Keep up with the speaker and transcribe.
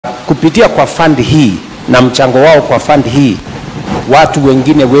kupitia kwa fund hii na mchango wao kwa fund hii, watu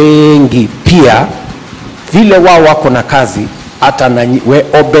wengine wengi pia vile wao wako na kazi, hata na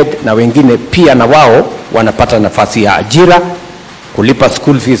Obed na wengine pia na wao wanapata nafasi ya ajira, kulipa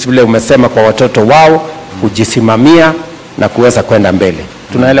school fees vile umesema kwa watoto wao, kujisimamia na kuweza kwenda mbele.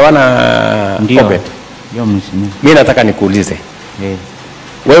 Tunaelewana Obed? Mimi nataka nikuulize.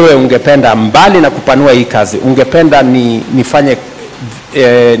 Wewe ungependa mbali na kupanua hii kazi, ungependa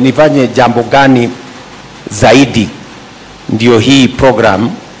nifanye jambo gani zaidi ndio hii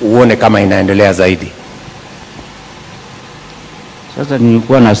program uone kama inaendelea zaidi? Sasa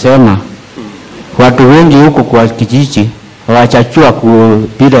nilikuwa nasema watu wengi huko kwa kijiji hawachachua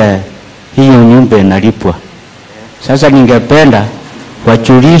kupira hiyo nyumba inalipwa. Sasa ningependa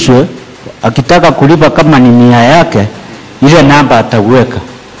wachulishwe, akitaka kulipa kama ni nia yake, ile namba ataweka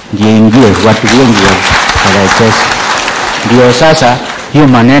ndio ingie, watu wengi walaitesa. Ndio sasa hiyo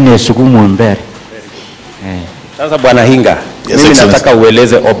maneno yasukumwe mbele. Sasa Bwana Hinga, mimi nataka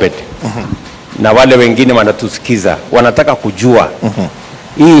ueleze Obed na wale wengine wanatusikiza, wanataka kujua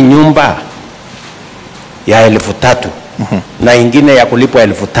hii nyumba ya 3,000 na ingine ya kulipwa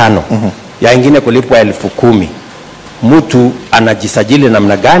 5,000 ya ingine kulipwa 10,000, mtu anajisajili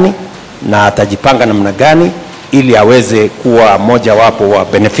namna gani na atajipanga namna gani ili aweze kuwa moja wapo wa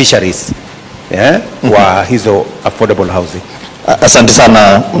beneficiaries wa hizo affordable housing? Asante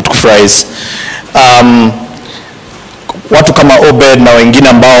sana mtukufu Rais. Watu kama Obed na wengine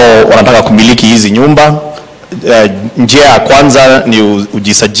ambao wanataka kumiliki hizi nyumba, njia ya kwanza ni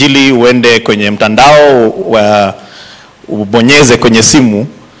ujisajili, uende kwenye mtandao, ubonyeze kwenye simu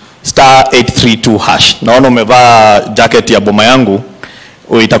 *832#. Naona umevaa jacket ya boma yangu,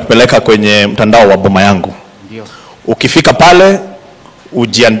 itakupeleka kwenye mtandao wa boma yangu. Ndio. Ukifika pale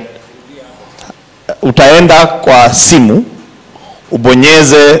utaenda kwa simu,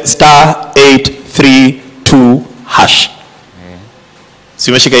 ubonyeze *832#.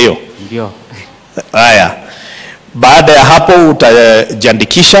 Si umeshika hiyo? Ndio. Haya. Baada ya hapo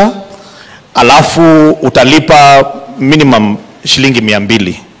utajiandikisha, alafu utalipa minimum shilingi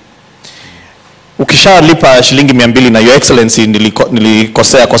 200. Ukishalipa shilingi 200, na Your Excellency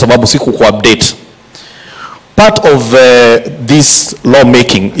nilikosea kwa sababu siku update. Part of this law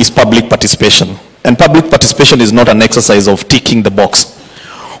making is public participation, and public participation is not an exercise of ticking the box.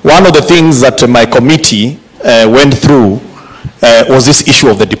 One of the things that my committee went through was this issue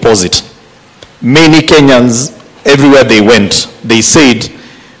of the deposit. Many Kenyans, everywhere they went, they said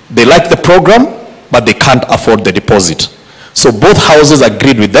they like the program, but they can't afford the deposit. So both houses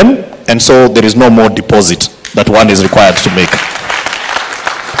agreed with them, and so there is no more deposit that one is required to make.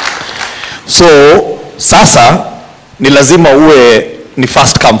 So sasa ni lazima uwe ni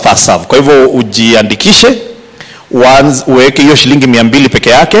first come first serve. Kwa hivyo ujiandikishe, uweke hiyo shilingi 200 peke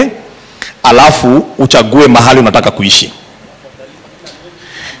yake, alafu uchague mahali unataka kuishi.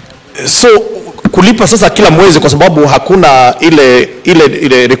 So kulipa sasa kila mwezi, kwa sababu hakuna ile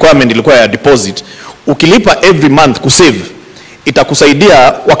requirement ilikuwa ya deposit. Ukilipa every month kusave,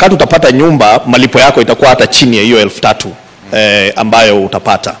 itakusaidia wakati utapata nyumba, malipo yako itakuwa hata chini ya hiyo 3,000 ambayo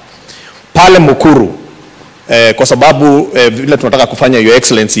utapata pale Mukuru. Kwa sababu vile tunataka kufanya, Your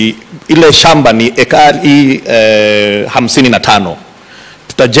Excellency, ile shamba ni ekari 55.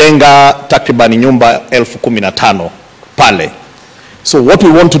 Tutajenga takriban nyumba 15,000 pale. So what we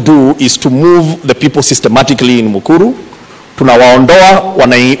want to do is to move the people systematically in Mukuru. Tunawaondoa,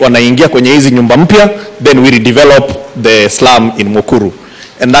 wanaingia kwenye hizi nyumba mpya, then we redevelop the slum in Mukuru.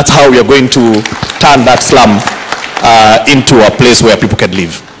 And that's how we are going to turn that slum into a place where people can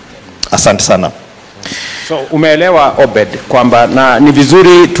live. Asante sana. So umeelewa Obed kwamba na ni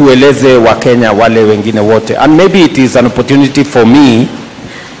vizuri tueleze Wakenya wale wengine wote, and maybe it is an opportunity for me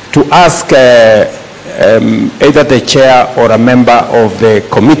to ask either the chair or a member of the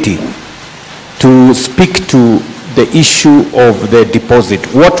committee to speak to the issue of the deposit.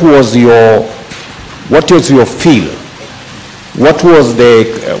 What was your feel? What was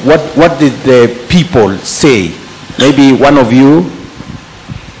what did the people say? Maybe one of you.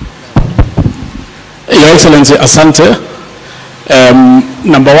 Your Excellency, asante.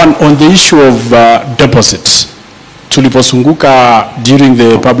 Number one, on the issue of deposits, tuliposunguka during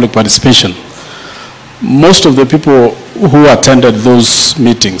the public participation, most of the people who attended those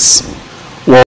meetings